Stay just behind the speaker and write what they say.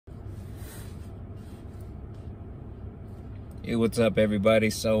Hey, what's up,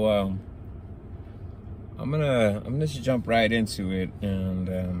 everybody? So, I'm gonna just jump right into it,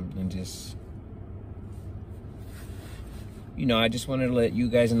 and just, I just wanted to let you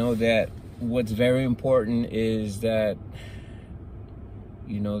guys know that what's very important is that,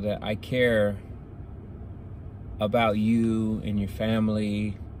 that I care about you and your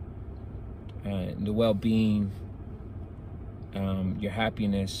family, the well-being, your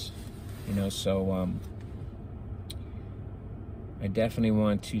happiness, so, I definitely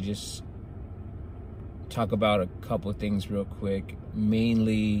want to just talk about a couple of things real quick.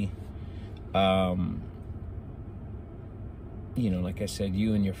 Mainly, like I said,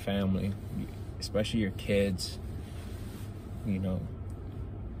 you and your family, especially your kids,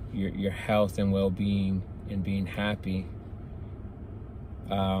 your health and well-being and being happy.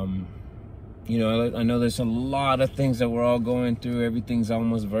 I know there's a lot of things that we're all going through. Everything's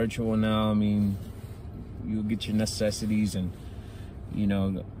almost virtual now. I mean, you'll get your necessities and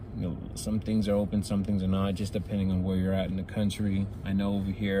some things are open, some things are not, just depending on where you're at in the country. I know over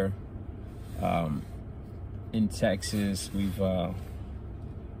here in Texas, we're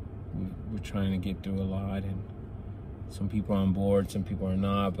trying to get through a lot, and some people are on board, some people are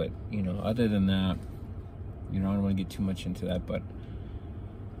not. But other than that, I don't want to get too much into that. But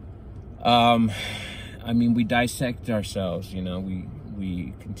I mean, we dissect ourselves.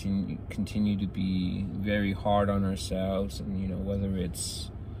 We continue to be very hard on ourselves, and whether it's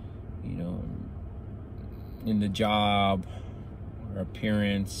in the job, our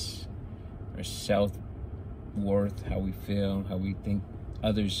appearance, our self-worth, how we feel, how we think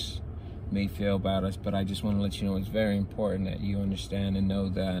others may feel about us. But I just want to let you know it's very important that you understand and know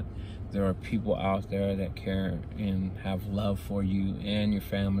that there are people out there that care and have love for you and your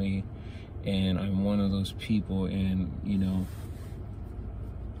family, and I'm one of those people. And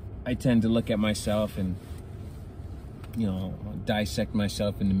I tend to look at myself and dissect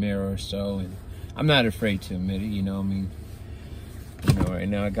myself in the mirror or so, and I'm not afraid to admit it. I mean, right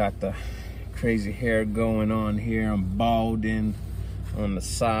now I got the crazy hair going on here. I'm balding on the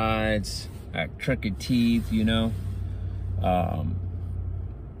sides. I got crooked teeth.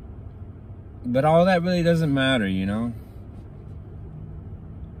 But all that really doesn't matter.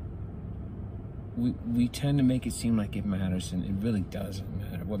 We tend to make it seem like it matters, and it really doesn't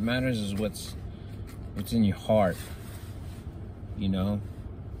matter. What matters is what's in your heart.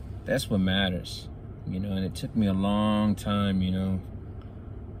 That's what matters. And it took me a long time,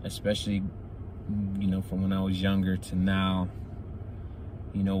 especially from when I was younger to now,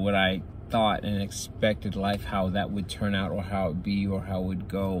 what I thought and expected life, how that would turn out, or how it would be, or how it would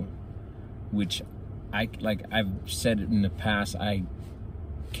go, which I've said it in the past, I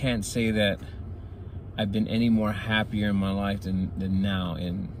can't say that I've been any more happier in my life than now.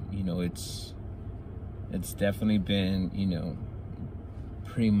 And it's definitely been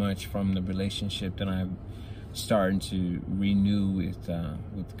pretty much from the relationship that I'm starting to renew with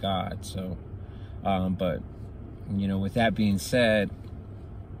God. So but with that being said,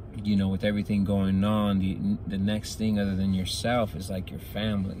 with everything going on, the next thing other than yourself is like your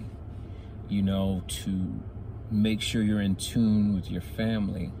family. To make sure you're in tune with your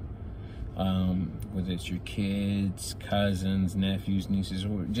family, whether it's your kids, cousins, nephews, nieces,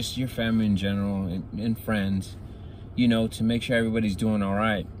 or just your family in general, and friends, to make sure everybody's doing all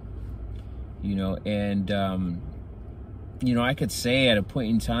right. And I could say at a point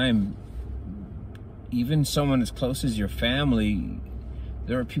in time, even someone as close as your family,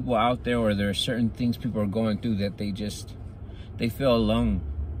 there are people out there, or there are certain things people are going through that they feel alone.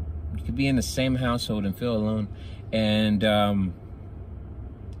 You could be in the same household and feel alone, and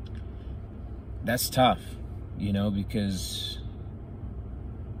that's tough, because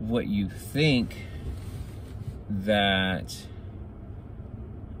what you think that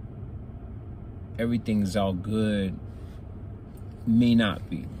everything's all good may not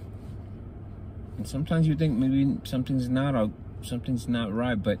be. And sometimes you think maybe something's not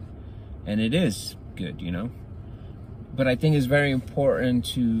right, and it is good, But I think it's very important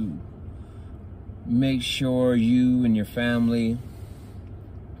to make sure you and your family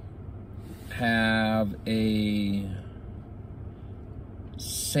have a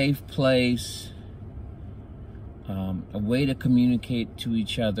safe place, a way to communicate to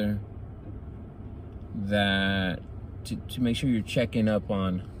each other, that to make sure you're checking up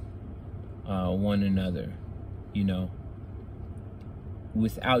on one another,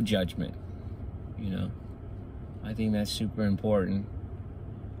 without judgment. I think that's super important,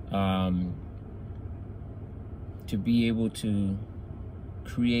 to be able to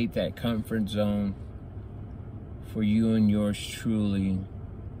create that comfort zone for you and yours truly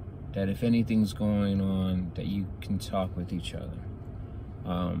that if anything's going on, that you can talk with each other.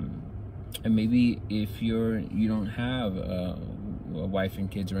 And maybe if you don't have a wife and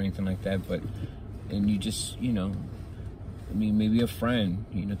kids or anything like that, and you just, maybe a friend,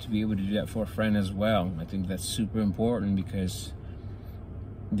 to be able to do that for a friend as well. I think that's super important, because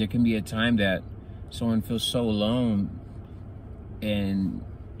there can be a time that someone feels so alone, and,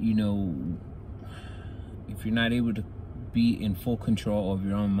 if you're not able to be in full control of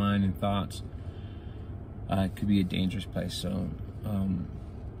your own mind and thoughts, it could be a dangerous place. So,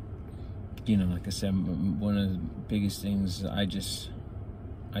 like I said, one of the biggest things I just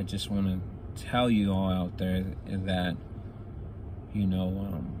want to tell you all out there that,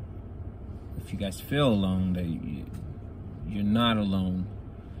 if you guys feel alone, that you're not alone.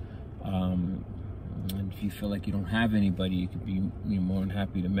 And if you feel like you don't have anybody, you could be more than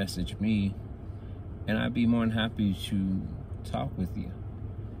happy to message me, and I'd be more than happy to talk with you,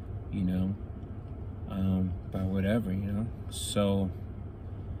 about whatever, So,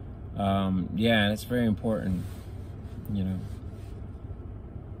 yeah, that's very important.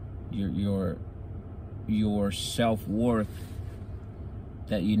 Your self-worth,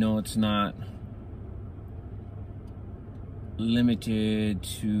 that it's not limited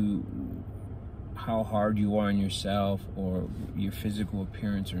to how hard you are on yourself or your physical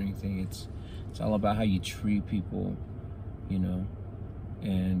appearance or anything. It's all about how you treat people, and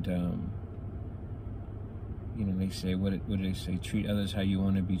they say, what do they say? Treat others how you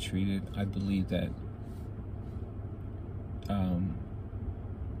want to be treated. I believe that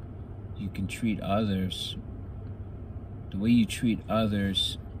you can treat others, the way you treat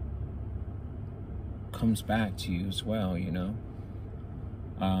others comes back to you as well,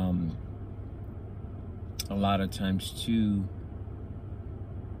 a lot of times too,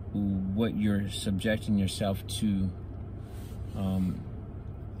 what you're subjecting yourself to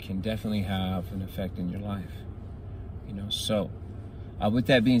can definitely have an effect in your life, So, with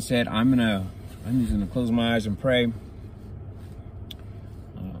that being said, I'm just gonna close my eyes and pray.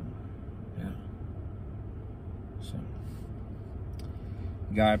 So,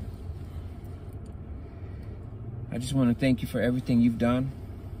 God, I just want to thank you for everything you've done.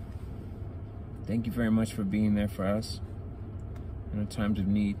 Thank you very much for being there for us in our times of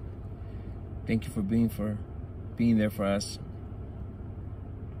need. Thank you for being there for us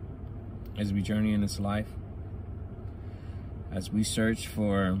as we journey in this life, as we search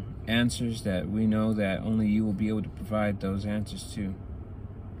for answers that we know that only you will be able to provide those answers to,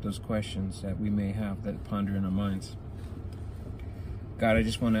 those questions that we may have that ponder in our minds. God, I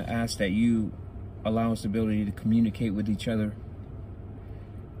just want to ask that you allow us the ability to communicate with each other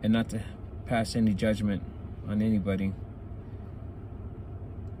and not to pass any judgment on anybody.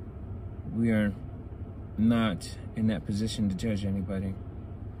 We are not in that position to judge anybody.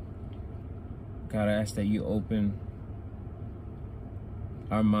 God, I ask that you open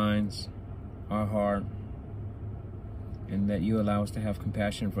our minds, our heart, and that you allow us to have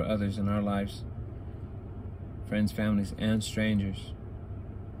compassion for others in our lives, friends, families, and strangers.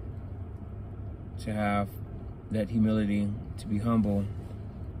 To have that humility, to be humble,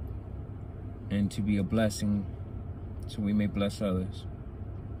 and to be a blessing so we may bless others.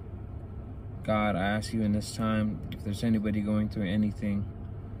 God, I ask you in this time, if there's anybody going through anything,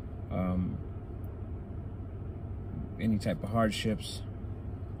 any type of hardships,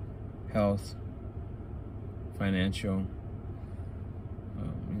 health, financial,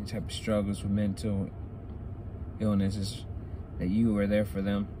 any type of struggles with mental illnesses, that you are there for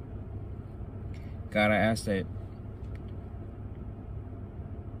them. God, I ask that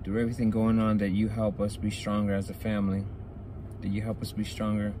through everything going on, that you help us be stronger as a family, that you help us be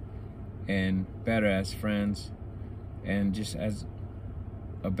stronger and better as friends, and just as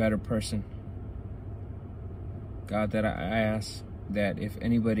a better person. God, that I ask that if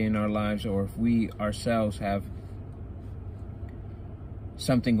anybody in our lives, or if we ourselves have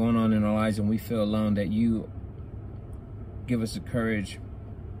something going on in our lives and we feel alone, that you give us the courage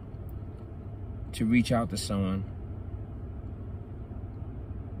to reach out to someone,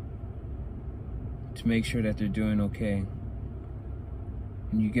 to make sure that they're doing okay.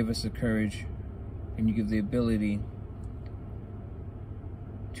 And you give us the courage, and you give the ability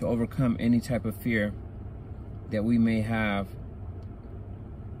to overcome any type of fear that we may have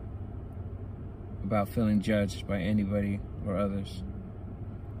about feeling judged by anybody or others.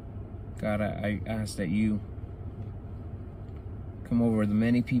 God, I ask that you come over the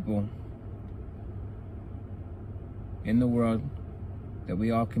many people in the world, that we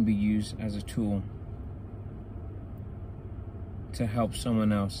all can be used as a tool to help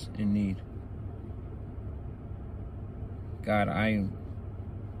someone else in need. God, I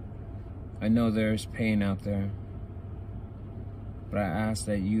I know there's pain out there, but I ask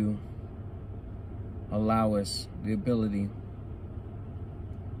that you allow us the ability,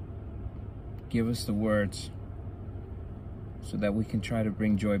 give us the words so that we can try to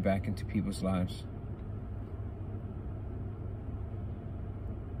bring joy back into people's lives.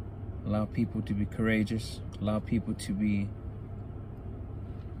 Allow people to be courageous, allow people to be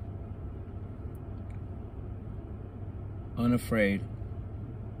unafraid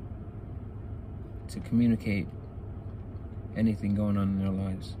to communicate anything going on in their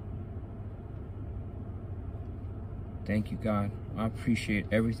lives. Thank you, God. I appreciate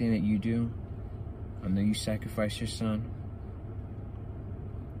everything that you do. I know you sacrificed your son.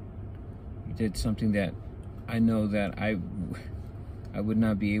 You did something that I know that I would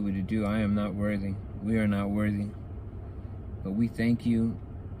not be able to do. I am not worthy. We are not worthy. But we thank you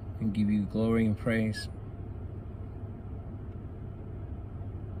and give you glory and praise.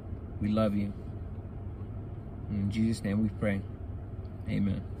 We love you. In Jesus' name we pray.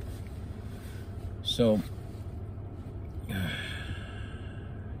 Amen. So,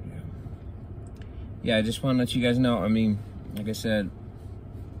 yeah, I just want to let you guys know, I mean, like I said,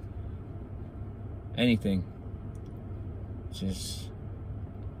 anything, just,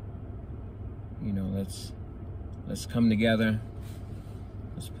 you know, let's come together.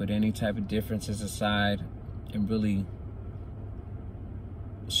 Let's put any type of differences aside and really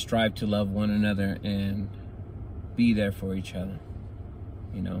strive to love one another and be there for each other,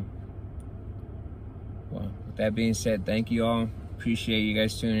 you know. Well, with that being said, thank you all. Appreciate you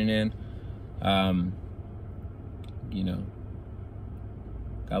guys tuning in. You know,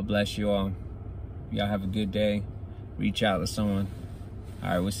 God bless you all. Y'all have a good day. Reach out to someone. All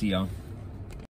right, we'll see y'all.